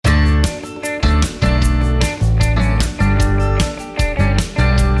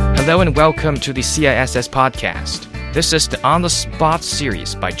Hello and welcome to the CISS podcast. This is the On the Spot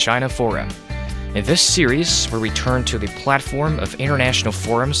series by China Forum. In this series, we return to the platform of international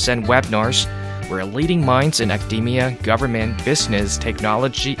forums and webinars where leading minds in academia, government, business,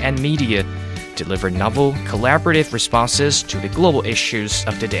 technology, and media deliver novel, collaborative responses to the global issues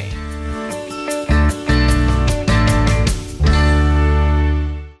of the day.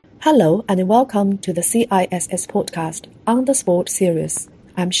 Hello and welcome to the CISS podcast On the Spot series.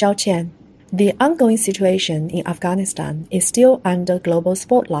 I'm Xiao Qian. The ongoing situation in Afghanistan is still under global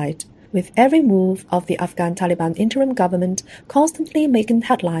spotlight, with every move of the Afghan Taliban interim government constantly making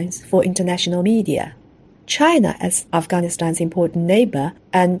headlines for international media. China, as Afghanistan's important neighbor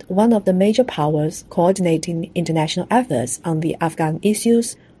and one of the major powers coordinating international efforts on the Afghan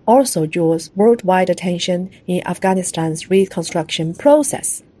issues, also draws worldwide attention in Afghanistan's reconstruction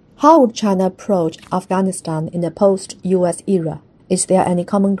process. How would China approach Afghanistan in the post-U.S. era? Is there any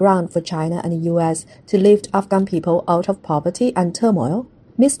common ground for China and the U.S. to lift Afghan people out of poverty and turmoil?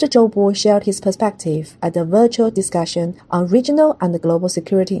 Mr. Zhoubo shared his perspective at a virtual discussion on regional and global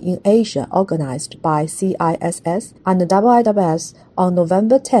security in Asia organized by CISS and the IISS on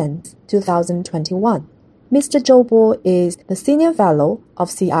November 10, 2021. Mr. Zhoubo is the Senior Fellow of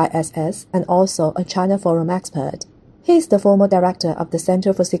CISS and also a China Forum expert. He is the former director of the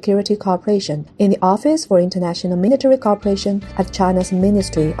Center for Security Cooperation in the Office for International Military Cooperation at China's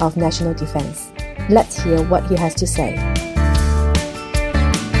Ministry of National Defense. Let's hear what he has to say.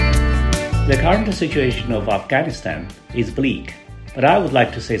 The current situation of Afghanistan is bleak, but I would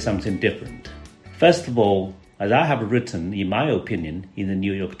like to say something different. First of all, as I have written in my opinion in the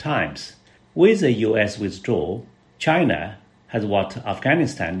New York Times, with the U.S. withdrawal, China has what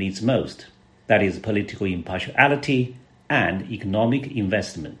Afghanistan needs most. That is political impartiality and economic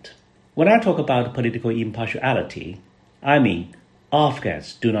investment. When I talk about political impartiality, I mean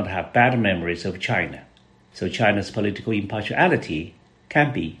Afghans do not have bad memories of China, so China's political impartiality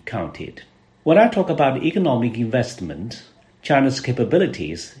can be counted. When I talk about economic investment, China's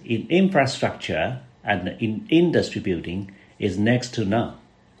capabilities in infrastructure and in industry building is next to none.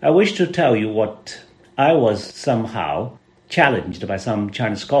 I wish to tell you what I was somehow challenged by some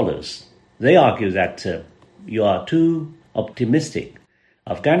Chinese scholars. They argue that you are too optimistic.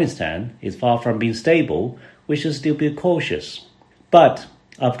 Afghanistan is far from being stable. We should still be cautious. But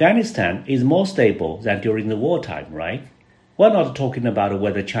Afghanistan is more stable than during the wartime, right? We're not talking about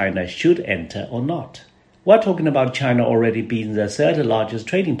whether China should enter or not. We're talking about China already being the third largest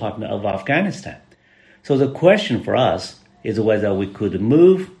trading partner of Afghanistan. So the question for us is whether we could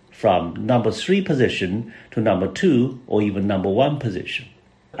move from number 3 position to number 2 or even number 1 position.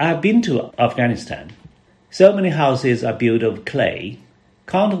 I have been to Afghanistan. So many houses are built of clay.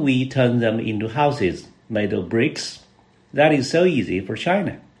 Can't we turn them into houses made of bricks? That is so easy for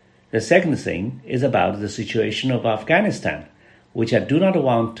China. The second thing is about the situation of Afghanistan, which I do not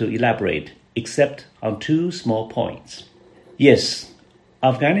want to elaborate except on 2 small points. Yes,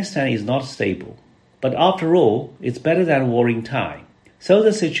 Afghanistan is not stable, but after all, it's better than warring time. So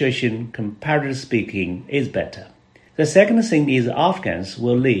the situation, comparatively speaking, is better. The second thing is Afghans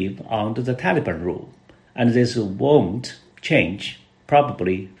will live under the Taliban rule, and this won't change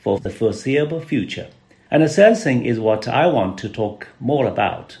probably for the foreseeable future. And the third thing is what I want to talk more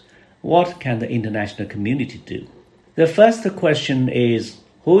about. What can the international community do? The first question is,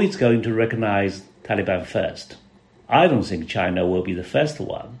 who is going to recognize Taliban first? I don't think China will be the first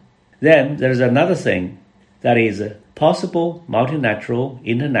one. Then there is another thing, that is possible multilateral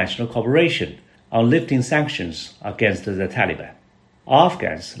international cooperation on lifting sanctions against the Taliban.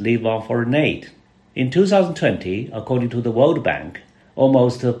 Afghans live on foreign aid. In 2020, according to the World Bank,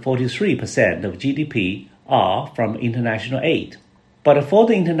 almost 43% of GDP are from international aid. But for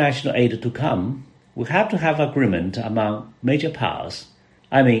the international aid to come, we have to have agreement among major powers.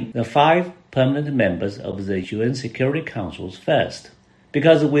 I mean, the 5 permanent members of the UN Security Council first.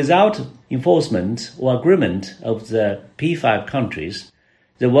 Because without enforcement or agreement of the P5 countries,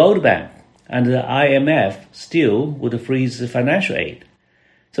 the World Bank and the IMF still would freeze the financial aid.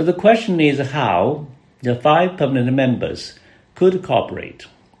 So the question is how the 5 permanent members could cooperate.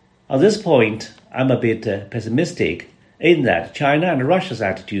 At this point, I'm a bit pessimistic in that China and Russia's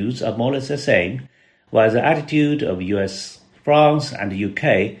attitudes are more or less the same, while the attitude of US, France, and the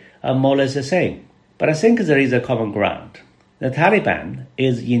UK are more or less the same. But I think there is a common ground. The Taliban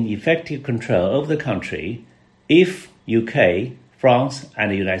is in effective control of the country if UK, France,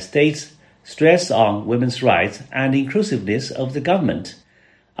 and the United States stress on women's rights and inclusiveness of the government.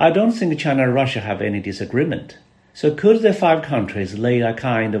 I don't think China and Russia have any disagreement. So could the 5 countries lay a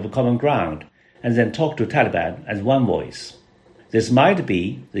kind of common ground and then talk to Taliban as one voice? This might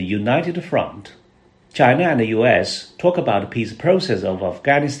be the united front. China and the U.S. talk about the peace process of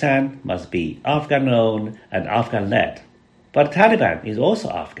Afghanistan must be Afghan-owned and Afghan-led. But Taliban is also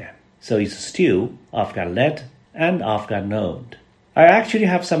Afghan, so it's still Afghan-led and Afghan-owned. I actually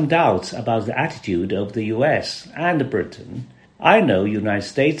have some doubts about the attitude of the U.S. and Britain. I know United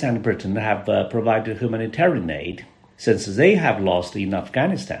States and Britain have provided humanitarian aid since they have lost in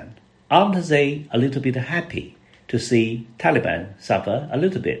Afghanistan. Aren't they a little bit happy to see Taliban suffer a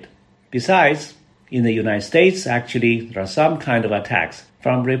little bit? Besides, in the United States, actually, there are some kind of attacks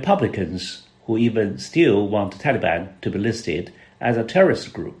from Republicans who even still want the Taliban to be listed as a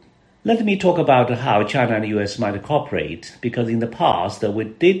terrorist group. Let me talk about how China and the U.S. might cooperate, because in the past we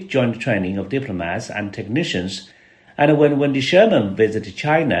did joint training of diplomats and technicians, and when Wendy Sherman visited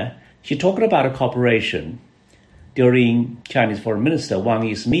China, she talked about cooperation. During Chinese Foreign Minister Wang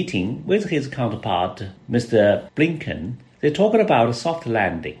Yi's meeting with his counterpart, Mr. Blinken, they talked about a soft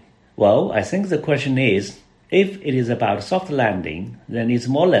landing. Well, I think the question is, if it is about soft landing, then it's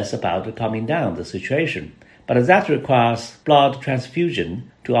more or less about calming down the situation. But that requires blood transfusion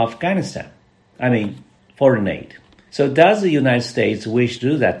to Afghanistan. Foreign aid. So does the United States wish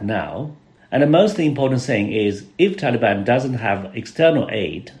to do that now? And the most important thing is, if Taliban doesn't have external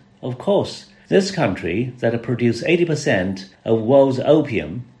aid, of course, this country that produces 80% of world's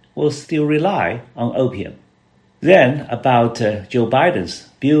opium will still rely on opium. Then about Joe Biden's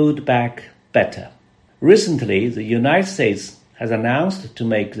Build Back Better. Recently, the United States has announced to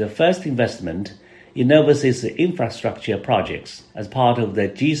make the first investment in overseas infrastructure projects as part of the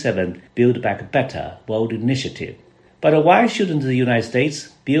G7 Build Back Better World Initiative. But why shouldn't the United States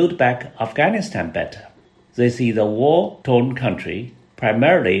build back Afghanistan better? They see the war-torn country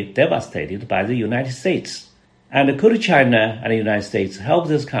primarily devastated by the United States. And could China and the United States help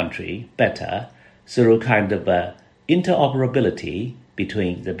this country better through kind of interoperability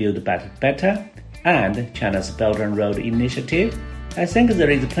between the Build Back Better and China's Belt and Road Initiative? I think there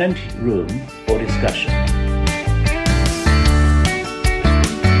is plenty room for discussion.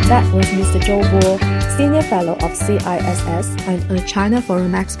 That was Mr. Zhoubo, Senior Fellow of CISS and a China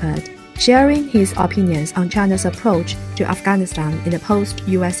Forum expert, sharing his opinions on China's approach to Afghanistan in the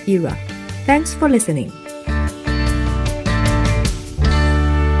post-U.S. era. Thanks for listening.